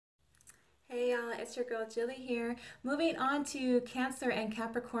Hey y'all, it's your girl Jilly here. Moving on to Cancer and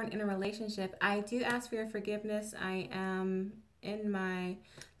Capricorn in a relationship. I do ask for your forgiveness. I am in my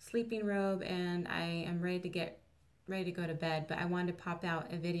sleeping robe and I am ready to go to bed, but I wanted to pop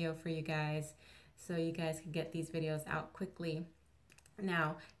out a video for you guys so you guys can get these videos out quickly.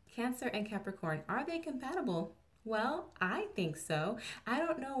 Now, Cancer and Capricorn, are they compatible? Well, I think so. I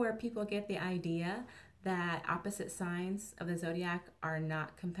don't know where people get the idea that opposite signs of the zodiac are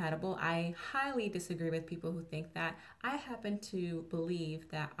not compatible. I highly disagree with people who think that. I happen to believe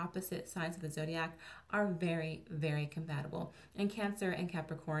that opposite signs of the zodiac are very, very compatible. And Cancer and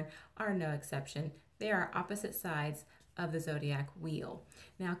Capricorn are no exception. They are opposite sides of the zodiac wheel.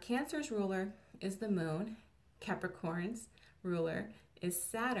 Now, Cancer's ruler is the moon. Capricorn's ruler is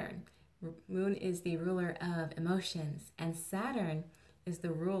Saturn. Moon is the ruler of emotions, and Saturn is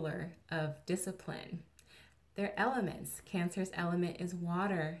the ruler of discipline. Their elements: Cancer's element is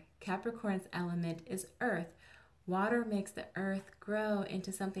water, Capricorn's element is earth. Water makes the earth grow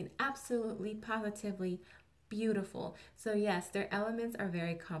into something absolutely positively beautiful. So yes, their elements are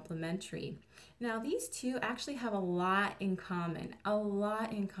very complementary. Now these two actually have a lot in common,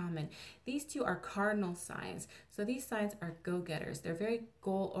 These two are cardinal signs. So these signs are go-getters. They're very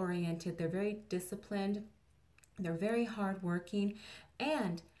goal-oriented, they're very disciplined, they're very hardworking,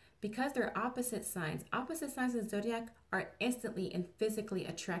 and because they're opposite signs of the zodiac are instantly and physically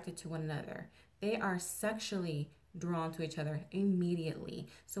attracted to one another. They are sexually drawn to each other immediately.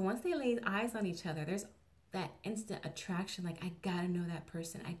 So once they lay eyes on each other, there's that instant attraction, like, I gotta know that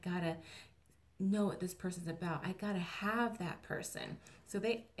person. I gotta know what this person's about. I gotta have that person. So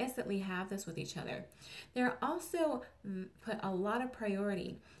they instantly have this with each other. They're also put a lot of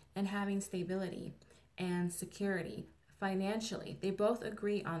priority in having stability and security financially. They both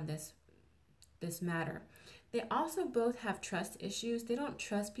agree on this matter. They also both have trust issues. They don't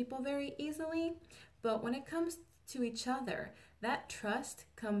trust people very easily, but when it comes to each other, that trust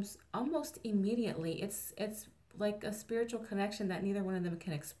comes almost immediately. It's like a spiritual connection that neither one of them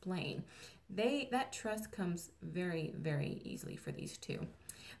can explain. That trust comes very, very easily for these two.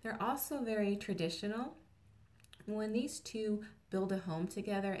 They're also very traditional. When these two build a home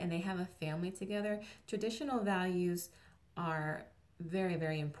together and they have a family together, traditional values are very,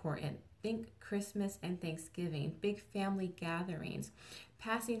 very important. Think Christmas and Thanksgiving, big family gatherings,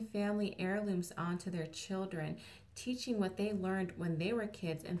 passing family heirlooms on to their children, teaching what they learned when they were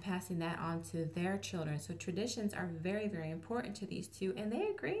kids and passing that on to their children. So traditions are very, very important to these two, and they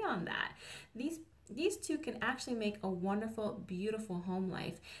agree on that. These two can actually make a wonderful, beautiful home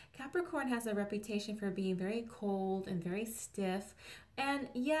life. Capricorn has a reputation for being very cold and very stiff. And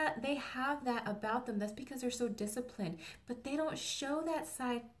yeah, they have that about them. That's because they're so disciplined. But they don't show that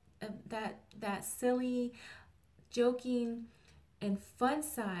side of that silly, joking, and fun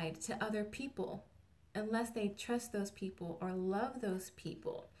side to other people unless they trust those people or love those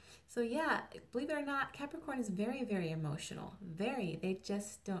people. So yeah, believe it or not, Capricorn is very, very emotional. They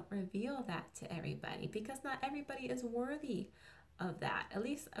just don't reveal that to everybody because not everybody is worthy of that, at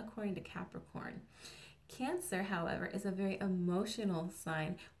least according to Capricorn. Cancer, however, is a very emotional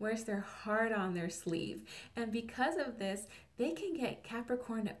sign, wears their heart on their sleeve. And because of this, they can get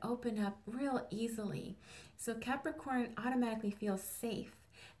Capricorn to open up real easily. So Capricorn automatically feels safe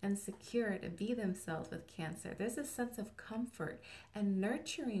and secure to be themselves with Cancer. There's a sense of comfort and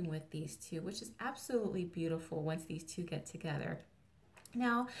nurturing with these two, which is absolutely beautiful once these two get together.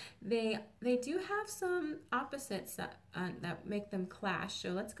 Now, they do have some opposites that make them clash, so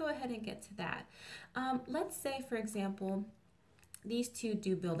let's go ahead and get to that. Let's say, for example, these two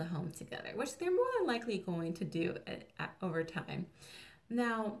do build a home together, which they're more than likely going to do over time.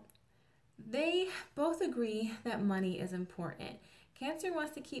 Now, they both agree that money is important. Cancer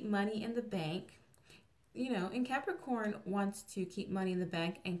wants to keep money in the bank, and Capricorn wants to keep money in the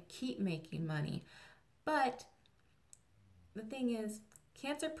bank and keep making money. But the thing is,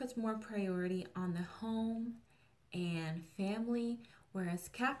 Cancer puts more priority on the home and family, whereas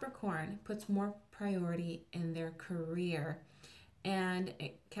Capricorn puts more priority in their career. And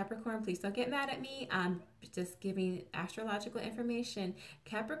Capricorn, please don't get mad at me. I'm just giving astrological information.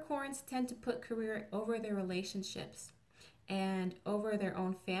 Capricorns tend to put career over their relationships and over their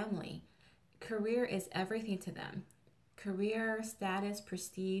own family. Career is everything to them. Career, status,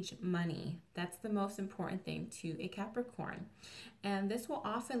 prestige, money. That's the most important thing to a Capricorn. And this will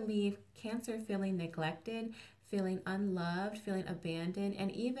often leave Cancer feeling neglected, feeling unloved, feeling abandoned,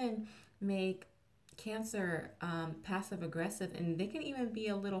 and even make Cancer passive aggressive. And they can even be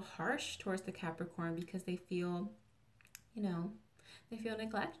a little harsh towards the Capricorn because they feel,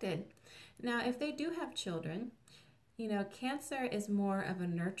 neglected. Now, if they do have children, You know, Cancer is more of a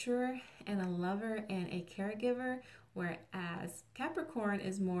nurturer and a lover and a caregiver, whereas Capricorn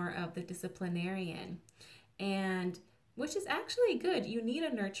is more of the disciplinarian. And which is actually good. You need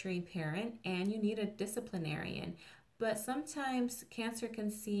a nurturing parent and you need a disciplinarian. But sometimes Cancer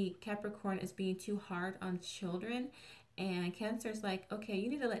can see Capricorn as being too hard on children. And Cancer's like, okay, you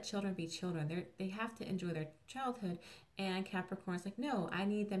need to let children be children. They have to enjoy their childhood. And Capricorn's like, no, I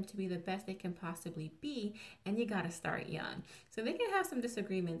need them to be the best they can possibly be. And you got to start young. So they can have some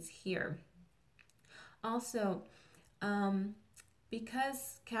disagreements here. Also,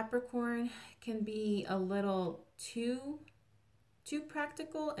 because Capricorn can be a little too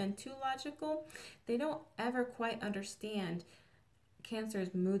practical and too logical, they don't ever quite understand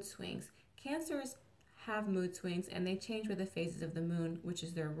Cancer's mood swings. Cancers have mood swings and they change with the phases of the moon, which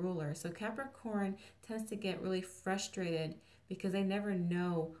is their ruler. So Capricorn tends to get really frustrated because they never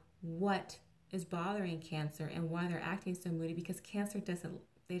know what is bothering Cancer and why they're acting so moody, because Cancer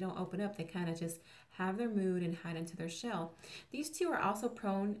they don't open up. They kind of just have their mood and hide into their shell. These two are also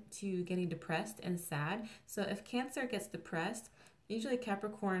prone to getting depressed and sad. So if Cancer gets depressed, usually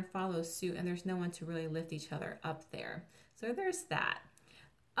Capricorn follows suit and there's no one to really lift each other up there. So there's that.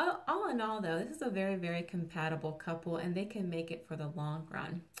 All in all, though, this is a very, very compatible couple and they can make it for the long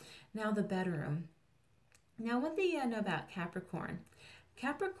run. Now, the bedroom. Now, one thing you gotta know about Capricorn.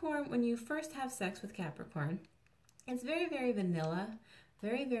 Capricorn, when you first have sex with Capricorn, it's very, very vanilla,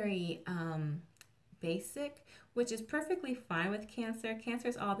 very, very basic, which is perfectly fine with Cancer. Cancer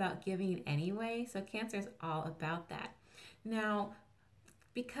is all about giving anyway, so Cancer is all about that. Now,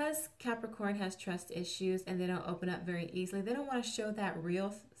 because Capricorn has trust issues and they don't open up very easily, they don't want to show that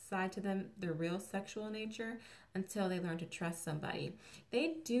real side to them, their real sexual nature, until they learn to trust somebody.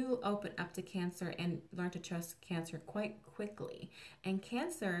 They do open up to Cancer and learn to trust Cancer quite quickly. And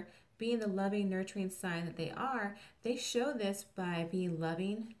Cancer, being the loving, nurturing sign that they are, they show this by being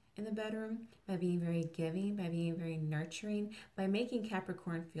loving in the bedroom, by being very giving, by being very nurturing, by making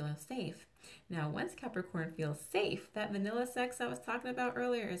Capricorn feel safe. Now, once Capricorn feels safe, that vanilla sex I was talking about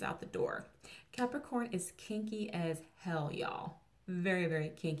earlier is out the door. Capricorn is kinky as hell, y'all. Very, very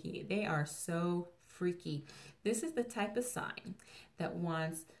kinky. They are so freaky. This is the type of sign that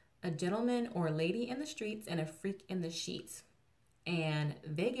wants a gentleman or lady in the streets and a freak in the sheets. And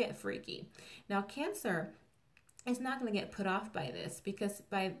they get freaky. Now, Cancer is not going to get put off by this, because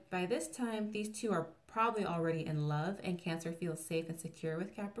by this time, these two are probably already in love and Cancer feels safe and secure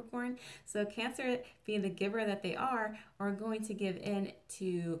with Capricorn. So Cancer, being the giver that they are going to give in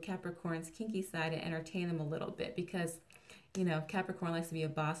to Capricorn's kinky side and entertain them a little bit, because, you know, Capricorn likes to be a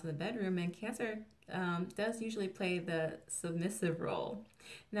boss in the bedroom and Cancer does usually play the submissive role.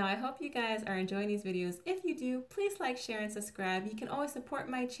 Now, I hope you guys are enjoying these videos. If you do, please like, share, and subscribe. You can always support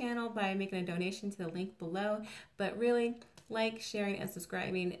my channel by making a donation to the link below, but really, like, sharing, and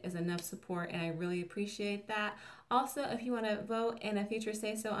subscribing is enough support, and I really appreciate that. Also, if you want to vote in a future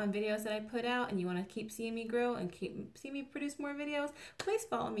say-so on videos that I put out and you want to keep seeing me grow and keep seeing me produce more videos, please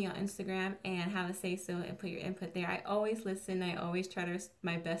follow me on Instagram and have a say-so and put your input there. I always listen. I always try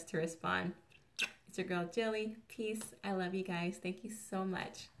my best to respond. It's your girl, Jilly. Peace. I love you guys. Thank you so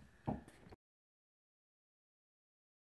much.